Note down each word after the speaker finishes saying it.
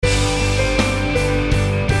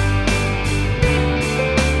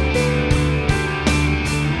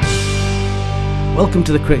Welcome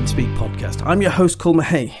to the Create and Speak podcast. I'm your host,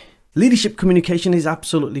 Hough. Leadership communication is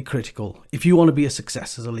absolutely critical if you want to be a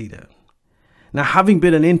success as a leader. Now, having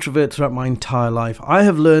been an introvert throughout my entire life, I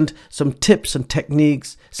have learned some tips and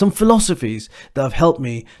techniques, some philosophies that have helped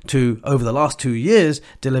me to, over the last 2 years,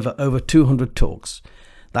 deliver over 200 talks.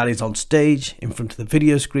 That is on stage, in front of the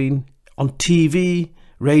video screen, on TV,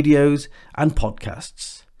 radios, and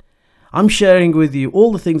podcasts. I'm sharing with you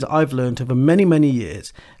all the things I've learned over many, many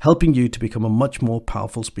years, helping you to become a much more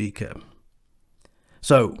powerful speaker.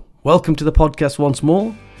 So, welcome to the podcast once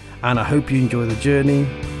more, and I hope you enjoy the journey,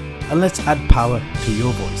 and let's add power to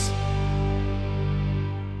your voice.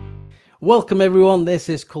 Welcome everyone, this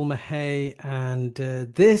is Hough, and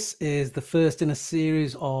this is the first in a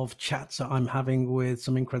series of chats that I'm having with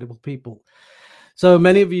some incredible people. So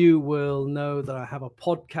many of you will know that I have a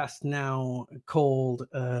podcast now called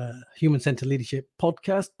Human Centered Leadership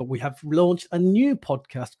Podcast, but we have launched a new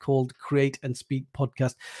podcast called Create and Speak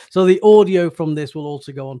Podcast. So the audio from this will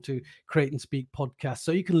also go on to Create and Speak Podcast.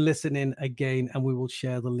 So you can listen in again, and we will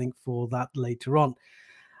share the link for that later on.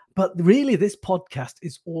 But really, this podcast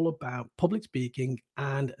is all about public speaking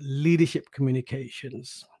and leadership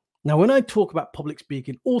communications. Now, when I talk about public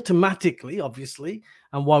speaking, automatically, obviously,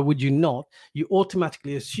 and why would you not, you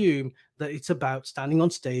automatically assume that it's about standing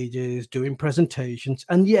on stages, doing presentations.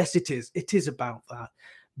 And yes, it is. It is about that.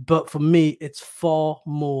 But for me, it's far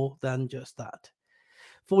more than just that.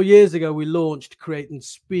 4 years ago, we launched Create and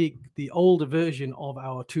Speak, the older version of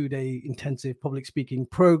our 2-day intensive public speaking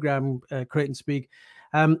program, Create and Speak.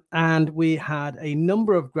 And we had a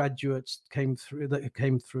number of graduates that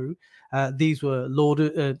came through. These were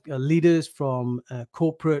leaders from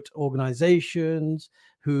corporate organizations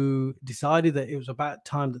who decided that it was about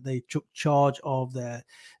time that they took charge of their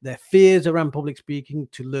fears around public speaking,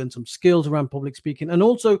 to learn some skills around public speaking, and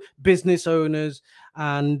also business owners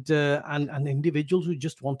and individuals who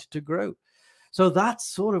just wanted to grow. So that's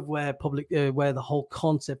sort of where where the whole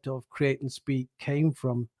concept of Create and Speak came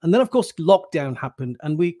from. And then, of course, lockdown happened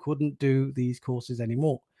and we couldn't do these courses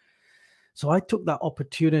anymore. So I took that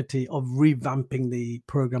opportunity of revamping the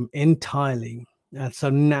program entirely. And so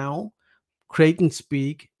now Create and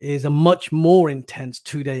Speak is a much more intense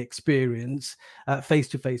 2-day experience,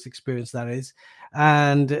 face-to-face experience, that is.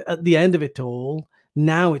 And at the end of it all,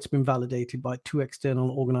 now it's been validated by 2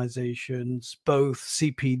 external organizations, both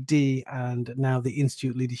CPD and now the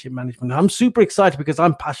Institute Leadership Management. I'm super excited because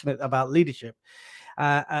I'm passionate about leadership.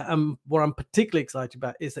 And what I'm particularly excited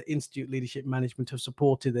about is that Institute Leadership Management have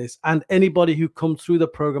supported this. And anybody who comes through the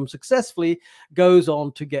program successfully goes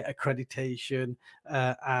on to get accreditation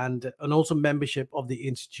and also membership of the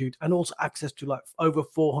Institute, and also access to like over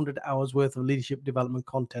 400 hours worth of leadership development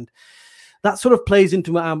content. That sort of plays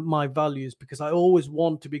into my values, because I always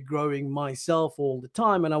want to be growing myself all the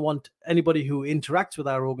time. And I want anybody who interacts with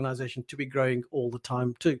our organization to be growing all the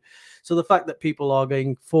time too. So the fact that people are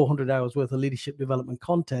getting 400 hours worth of leadership development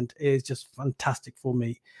content is just fantastic for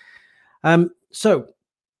me. So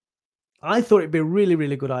I thought it'd be a really,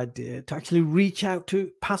 really good idea to actually reach out to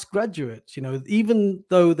past graduates. You know, even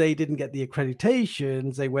though they didn't get the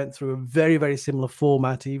accreditations, they went through a very, very similar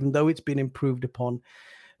format, even though it's been improved upon.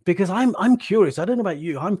 Because I'm curious. I don't know about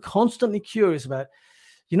you. I'm constantly curious about,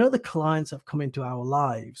 the clients that have come into our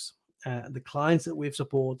lives, the clients that we've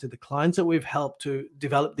supported, the clients that we've helped to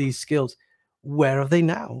develop these skills. Where are they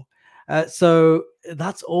now? So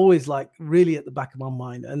that's always like really at the back of my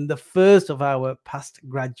mind. And the first of our past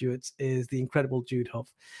graduates is the incredible Jude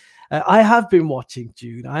Hough. I have been watching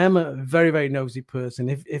Jude. I am a very, very nosy person.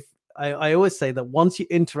 If I always say that once you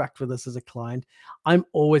interact with us as a client, I'm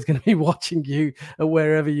always going to be watching you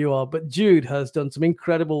wherever you are. But Jude has done some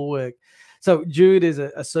incredible work. So Jude is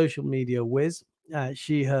a social media whiz.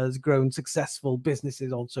 She has grown successful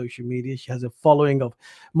businesses on social media. She has a following of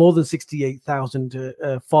more than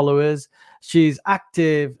 68,000 followers. She's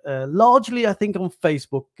active largely, I think, on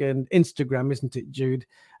Facebook and Instagram, isn't it, Jude?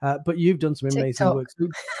 But you've done some amazing work.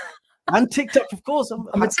 And TikTok, of course.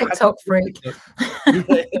 I'm a TikTok freak.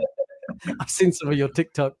 Yeah. I've seen some of your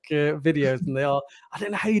TikTok videos, and I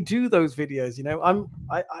don't know how you do those videos.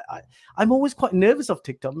 I'm always quite nervous of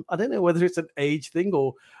TikTok. I don't know whether it's an age thing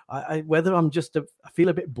or whether I'm just I feel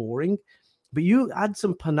a bit boring. But you add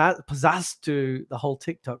some pizzazz to the whole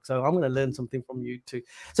TikTok, so I'm going to learn something from you too.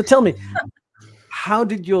 So tell me, how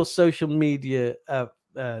did your social media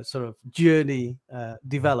sort of journey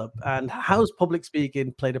develop, and how's public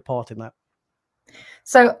speaking played a part in that?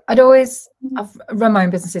 So I've run my own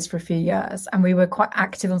businesses for a few years, and we were quite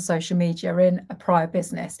active on social media in a prior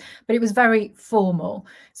business, but it was very formal.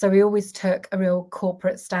 So we always took a real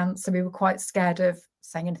corporate stance. So we were quite scared of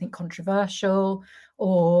saying anything controversial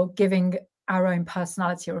or giving our own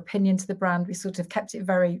personality or opinion to the brand. We sort of kept it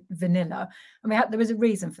very vanilla. And there was a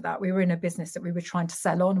reason for that. We were in a business that we were trying to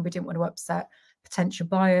sell on, and we didn't want to upset potential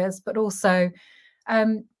buyers. But also,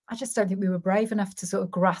 I just don't think we were brave enough to sort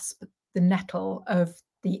of grasp the nettle of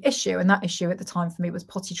the issue. And that issue at the time for me was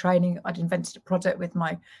potty training. I'd invented a product with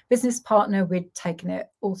my business partner. We'd taken it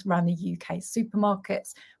all around the UK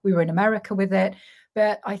supermarkets. We were in America with it.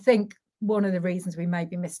 But I think one of the reasons we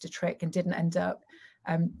maybe missed a trick and didn't end up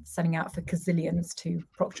selling out for gazillions to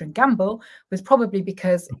Procter & Gamble was probably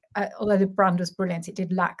because although the brand was brilliant, it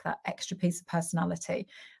did lack that extra piece of personality.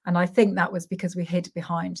 And I think that was because we hid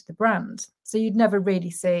behind the brand. So you'd never really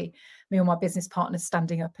see me or my business partners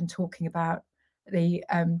standing up and talking about the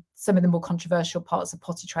some of the more controversial parts of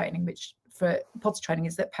potty training, which for potty training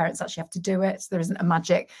is that parents actually have to do it. So there isn't a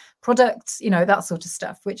magic product, that sort of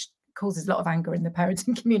stuff, which causes a lot of anger in the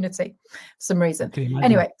parenting community for some reason.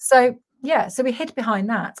 Anyway, so we hid behind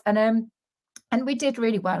that, and we did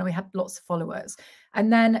really well, and we had lots of followers.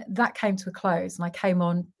 And then that came to a close, and I came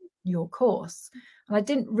on your course, and I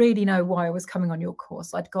didn't really know why I was coming on your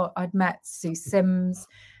course. I'd met Sue Sims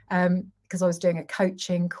because I was doing a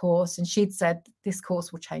coaching course, and she'd said, this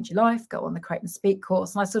course will change your life, go on the Create and Speak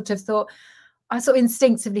course. And I sort of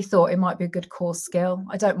instinctively thought it might be a good course skill.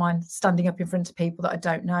 I don't mind standing up in front of people that I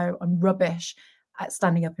don't know. I'm rubbish at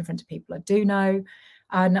standing up in front of people I do know.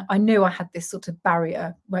 And I knew I had this sort of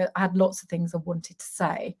barrier where I had lots of things I wanted to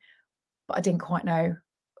say, but I didn't quite know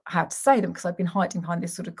how to say them because I'd been hiding behind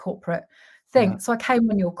this sort of corporate thing. Yeah. So I came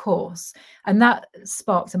on your course, and that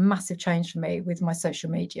sparked a massive change for me with my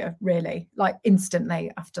social media, really. Like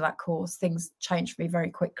instantly after that course, things changed for me very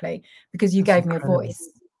quickly because you gave me a voice,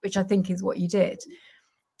 which I think is what you did.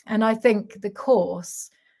 And I think the course,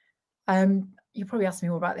 you probably ask me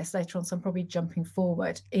more about this later on, so I'm probably jumping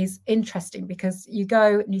forward, is interesting because you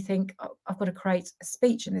go and you think, oh, I've got to create a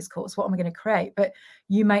speech in this course. What am I going to create? But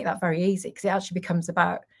you make that very easy because it actually becomes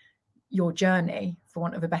about your journey, for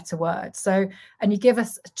want of a better word. So, and you give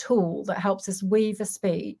us a tool that helps us weave a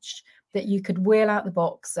speech that you could wheel out the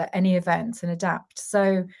box at any event and adapt.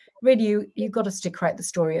 So really, you got us to create the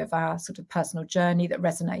story of our sort of personal journey that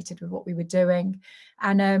resonated with what we were doing.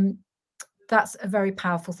 And that's a very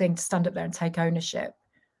powerful thing to stand up there and take ownership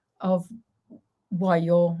of why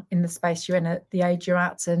you're in the space you're in at the age you're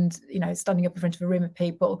at, and, standing up in front of a room of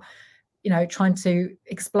people, trying to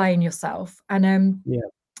explain yourself. And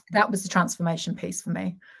that was the transformation piece for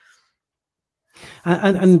me.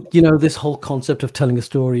 And this whole concept of telling a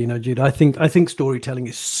story, Jude, I think storytelling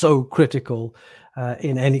is so critical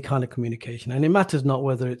in any kind of communication. And it matters not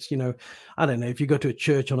whether it's, I don't know, if you go to a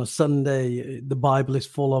church on a Sunday, the Bible is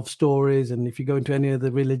full of stories. And if you go into any of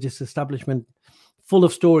the religious establishment, full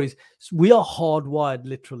of stories. We are hardwired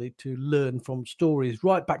literally to learn from stories,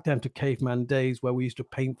 right back down to caveman days where we used to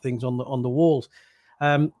paint things on the walls.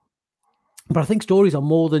 But I think stories are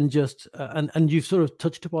more than just, and you've sort of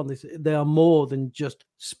touched upon this, they are more than just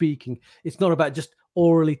speaking. It's not about just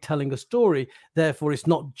orally telling a story. Therefore, it's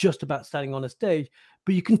not just about standing on a stage,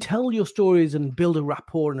 but you can tell your stories and build a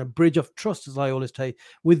rapport and a bridge of trust, as I always say,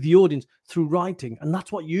 with the audience through writing. And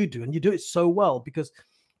that's what you do. And you do it so well, because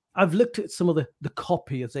I've looked at some of the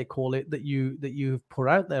copy, as they call it, that you've put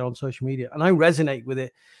out there on social media, and I resonate with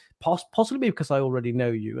it, possibly because I already know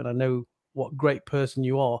you and I know what great person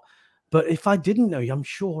you are. But if I didn't know you, I'm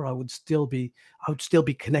sure I would still be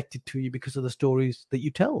connected to you because of the stories that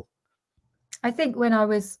you tell. I think when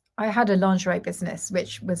I had a lingerie business,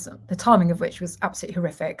 which was the timing of which was absolutely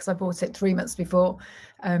horrific, because I bought it 3 months before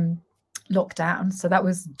lockdown, so that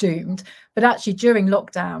was doomed. But actually, during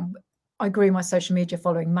lockdown, I grew my social media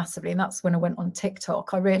following massively, and that's when I went on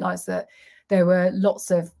TikTok. I realised that there were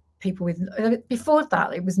lots of people with, before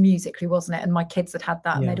that it was Musical.ly, wasn't it? And my kids had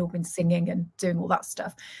that, and they'd all been singing and doing all that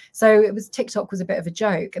stuff. So it was, TikTok was a bit of a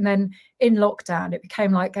joke. And then in lockdown, it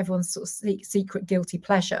became like everyone's sort of secret guilty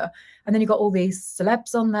pleasure. And then you got all these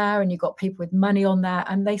celebs on there, and you got people with money on there,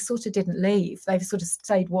 and they sort of didn't leave. They sort of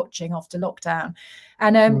stayed watching after lockdown.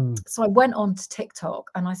 And so I went on to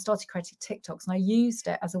TikTok, and I started creating TikToks, and I used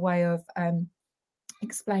it as a way of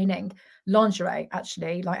explaining lingerie,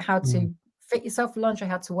 actually, like how to fit yourself for lingerie,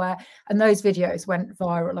 how to wear. And those videos went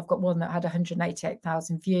viral. I've got one that had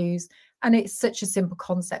 188,000 views, and it's such a simple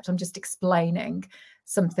concept. I'm just explaining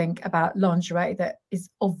something about lingerie that is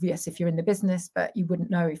obvious if you're in the business, but you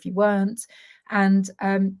wouldn't know if you weren't. And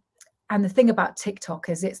the thing about TikTok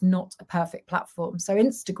is it's not a perfect platform. So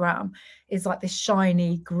Instagram is like this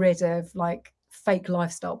shiny grid of like fake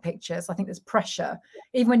lifestyle pictures. I think there's pressure.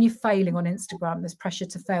 Even when you're failing on Instagram, there's pressure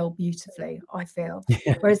to fail beautifully, I feel.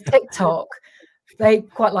 Whereas TikTok, they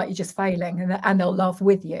quite like you just failing, and they'll laugh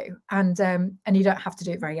with you, and you don't have to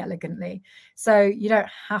do it very elegantly. So you don't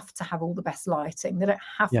have to have all the best lighting. They don't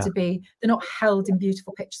have Yeah. to be. They're not held in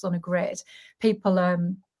beautiful pictures on a grid. People are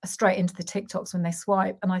straight into the TikToks when they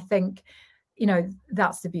swipe, and I think,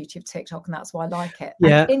 that's the beauty of TikTok, and that's why I like it. And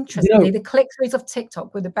Yeah. interestingly, the click-throughs of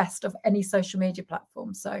TikTok were the best of any social media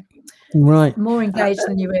platform. So it's Right. more engaged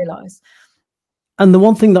than you realize. And the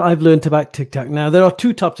one thing that I've learned about TikTok now, there are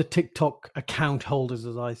two types of TikTok account holders,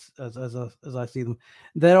 as I see them.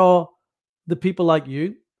 There are the people like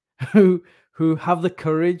you who have the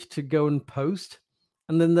courage to go and post,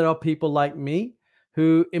 and then there are people like me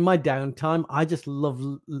who, in my downtime, I just love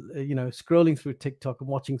scrolling through TikTok and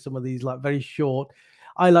watching some of these like very short.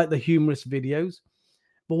 I like the humorous videos.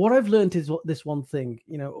 But what I've learned is this one thing,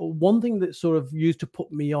 one thing that sort of used to put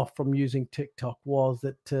me off from using TikTok was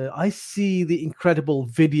that I see the incredible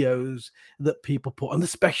videos that people put and the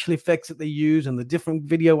special effects that they use and the different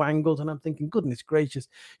video angles. And I'm thinking, goodness gracious,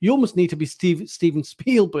 you almost need to be Steven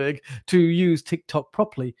Spielberg to use TikTok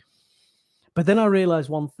properly. But then I realized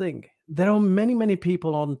one thing. There are many, many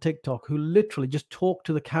people on TikTok who literally just talk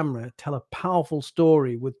to the camera, tell a powerful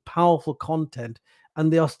story with powerful content,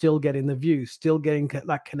 and they are still getting the views, still getting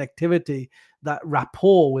that connectivity, that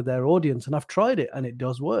rapport with their audience. And I've tried it and it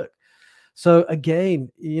does work. So again,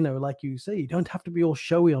 like you say, you don't have to be all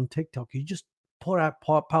showy on TikTok. You just put out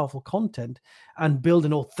powerful content and build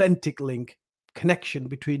an authentic link connection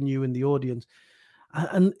between you and the audience.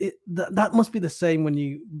 And that must be the same when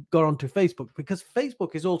you got onto Facebook, because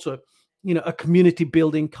Facebook is also, a community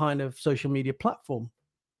building kind of social media platform.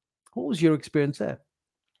 What was your experience there?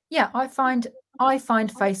 Yeah, I find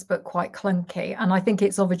Facebook quite clunky, and I think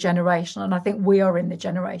it's of a generation, and I think we are in the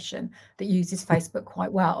generation that uses Facebook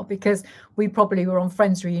quite well, because we probably were on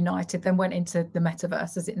Friends Reunited, then went into the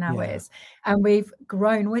metaverse as it now Yeah. is, and we've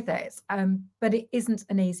grown with it. But it isn't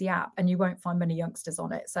an easy app, and you won't find many youngsters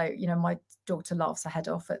on it. So, my daughter laughs her head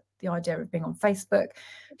off at the idea of being on Facebook.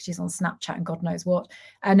 She's on Snapchat and God knows what,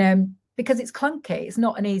 and because it's clunky, it's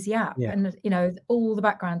not an easy app, Yeah. and all the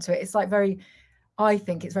background to it, it's like I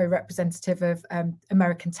think it's very representative of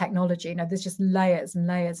American technology. There's just layers and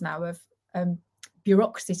layers now of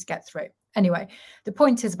bureaucracy to get through. Anyway, the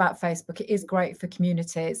point is about Facebook, it is great for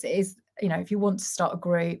communities. It is, if you want to start a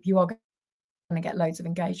group, you are going to get loads of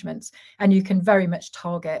engagements, and you can very much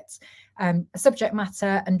target a subject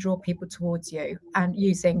matter and draw people towards you, and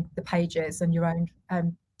using the pages and your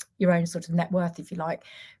own sort of net worth, if you like.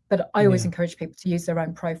 But I always encourage people to use their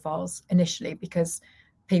own profiles initially, because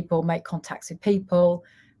people make contacts with people.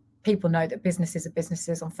 People know that businesses are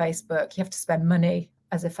businesses on Facebook. You have to spend money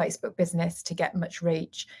as a Facebook business to get much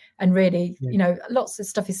reach. And really, lots of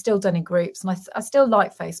stuff is still done in groups. And I still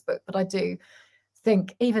like Facebook, but I do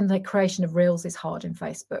think even the creation of reels is hard in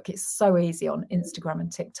Facebook. It's so easy on Instagram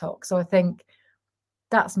and TikTok. So I think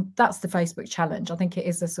that's the Facebook challenge. I think it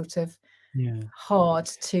is a sort of hard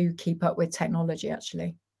to keep up with technology,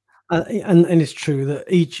 actually. And it's true that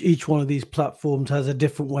each one of these platforms has a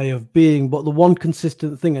different way of being, but the one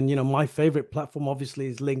consistent thing, and my favorite platform obviously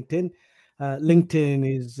is LinkedIn. LinkedIn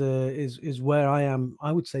is where I am.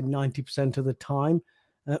 I would say 90% of the time.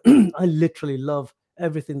 I literally love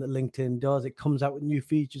everything that LinkedIn does. It comes out with new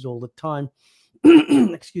features all the time.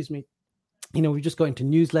 Excuse me. We just got into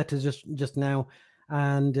newsletters just now,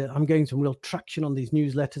 and I'm getting some real traction on these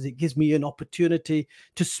newsletters. It gives me an opportunity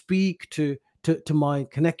to speak to my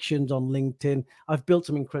connections on LinkedIn. I've built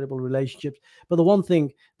some incredible relationships. But the one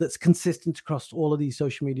thing that's consistent across all of these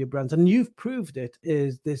social media brands, and you've proved it,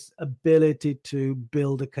 is this ability to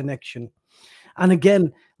build a connection. And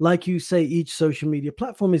again, like you say, each social media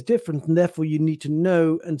platform is different, and therefore you need to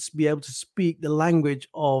know and be able to speak the language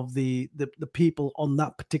of the people on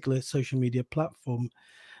that particular social media platform.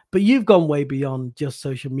 But you've gone way beyond just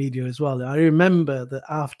social media as well. I remember that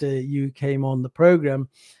after you came on the program,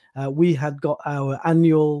 we had got our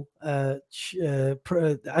annual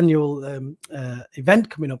event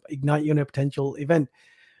coming up, Ignite Your Potential event,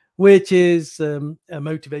 which is a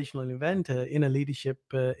motivational event, in a leadership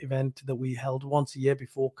event that we held once a year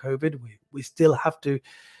before COVID. We still have to,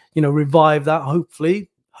 revive that. Hopefully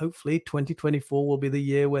 2024 will be the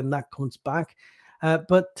year when that comes back.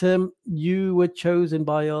 But you were chosen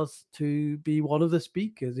by us to be one of the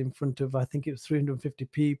speakers in front of, I think it was 350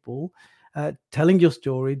 people, telling your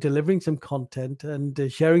story, delivering some content, and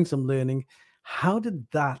sharing some learning. How did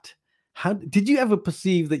you ever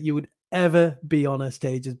perceive that you would ever be on a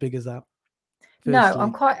stage as big as that? No, I'm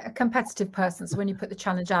Firstly, quite a competitive person. So when you put the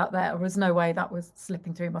challenge out there was no way that was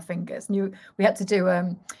slipping through my fingers. And we had to do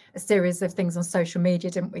a series of things on social media,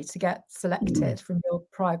 didn't we, to get selected from your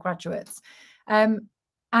prior graduates. Um,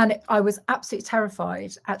 And I was absolutely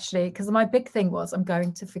terrified, actually, because my big thing was I'm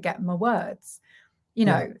going to forget my words,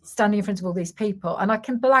 standing in front of all these people. And I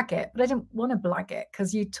can blag it, but I didn't want to blag it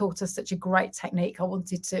because you taught us such a great technique. I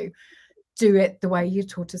wanted to do it the way you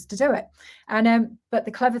taught us to do it. And but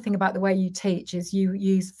the clever thing about the way you teach is you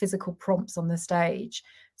use physical prompts on the stage.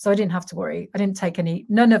 So I didn't have to worry. I didn't take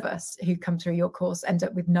none of us who come through your course end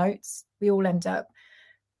up with notes. We all end up,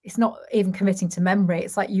 it's not even committing to memory.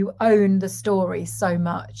 It's like you own the story so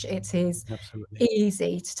much. It is Absolutely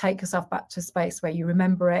easy to take yourself back to a space where you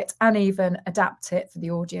remember it and even adapt it for the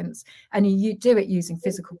audience. And you do it using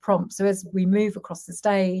physical prompts. So as we move across the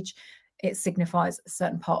stage, it signifies a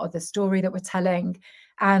certain part of the story that we're telling.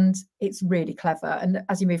 And it's really clever. And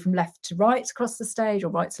as you move from left to right across the stage, or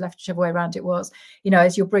right to left, whichever way around it was,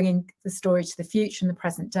 as you're bringing the story to the future and the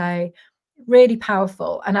present day, really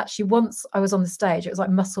powerful. And actually, once I was on the stage, it was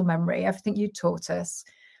like muscle memory. Everything you taught us,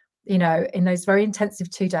 in those very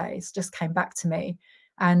intensive 2 days, just came back to me.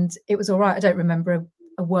 And it was all right. I don't remember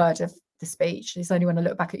a word of the speech. It's only when I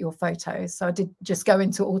look back at your photos. So I did just go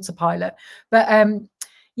into autopilot. But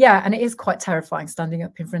yeah, and it is quite terrifying standing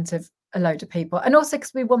up in front of a load of people. And also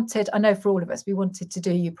because we wanted, I know for all of us, we wanted to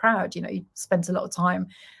do you proud. You spent a lot of time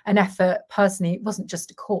and effort personally. It wasn't just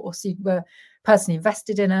a course. You were personally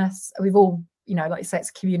invested in us. We've all, like you say, it's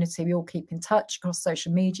a community. We all keep in touch across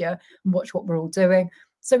social media and watch what we're all doing.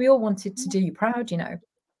 So we all wanted to do you proud, So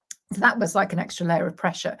that was like an extra layer of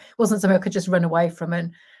pressure. It wasn't something I could just run away from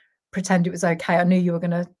and pretend it was okay. I knew you were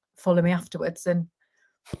going to follow me afterwards and,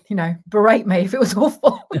 berate me if it was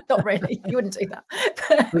awful. Not really. You wouldn't do that.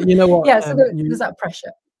 But you know what? Yeah, so there's that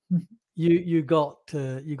pressure. You got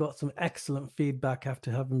some excellent feedback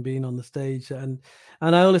after having been on the stage, and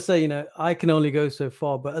I always say, I can only go so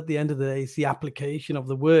far, but at the end of the day, it's the application of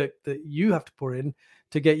the work that you have to put in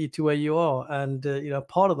to get you to where you are. And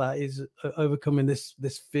part of that is overcoming this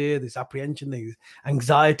fear, this apprehension, this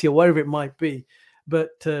anxiety, or whatever it might be.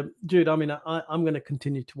 But Jude, I'm going to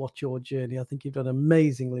continue to watch your journey. I think you've done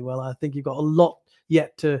amazingly well. I think you've got a lot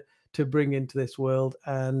yet to bring into this world,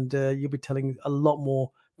 and you'll be telling a lot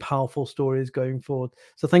more powerful stories going forward.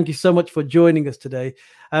 So thank you so much for joining us today.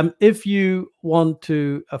 If you want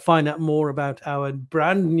to find out more about our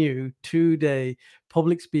brand new 2-day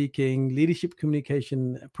public speaking leadership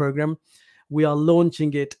communication program, we are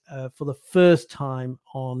launching it for the first time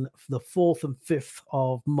on the 4th and 5th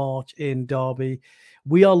of March in Derby.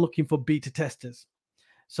 We are looking for beta testers.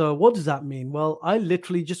 So what does that mean? Well, I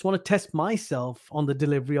literally just want to test myself on the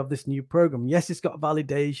delivery of this new program. Yes, it's got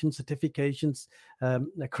validation, certifications,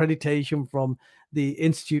 accreditation from the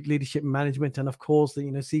Institute Leadership Management, and of course the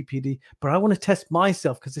CPD. But I want to test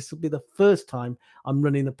myself because this will be the first time I'm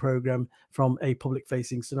running the program from a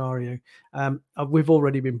public-facing scenario. We've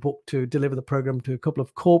already been booked to deliver the program to a couple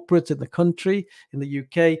of corporates in the country, in the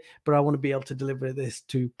UK, but I want to be able to deliver this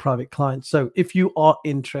to private clients. So if you are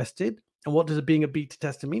interested. And what does being a beta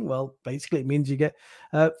tester mean? Well, basically, it means you get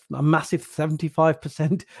a massive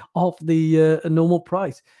 75% off the normal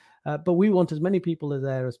price. But we want as many people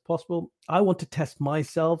there as possible. I want to test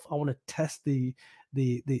myself. I want to test the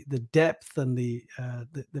depth and the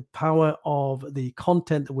power of the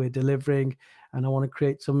content that we're delivering. And I want to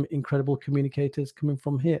create some incredible communicators coming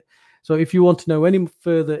from here. So if you want to know any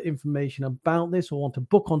further information about this or want to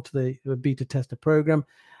book onto the beta tester program,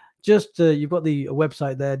 just you've got the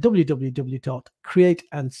website there,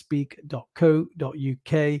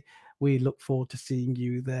 www.createandspeak.co.uk. We look forward to seeing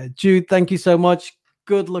you there. Jude, thank you so much.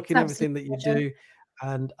 Good luck in everything that you do.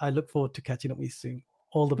 And I look forward to catching up with you soon.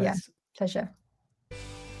 All the best. Yeah, pleasure.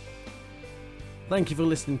 Thank you for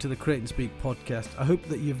listening to the Create and Speak podcast. I hope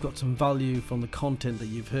that you've got some value from the content that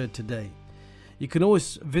you've heard today. You can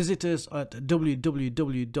always visit us at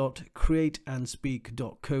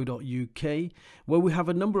www.createandspeak.co.uk, where we have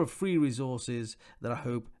a number of free resources that I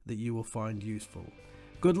hope that you will find useful.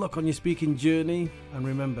 Good luck on your speaking journey, and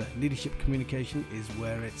remember, leadership communication is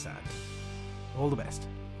where it's at. All the best.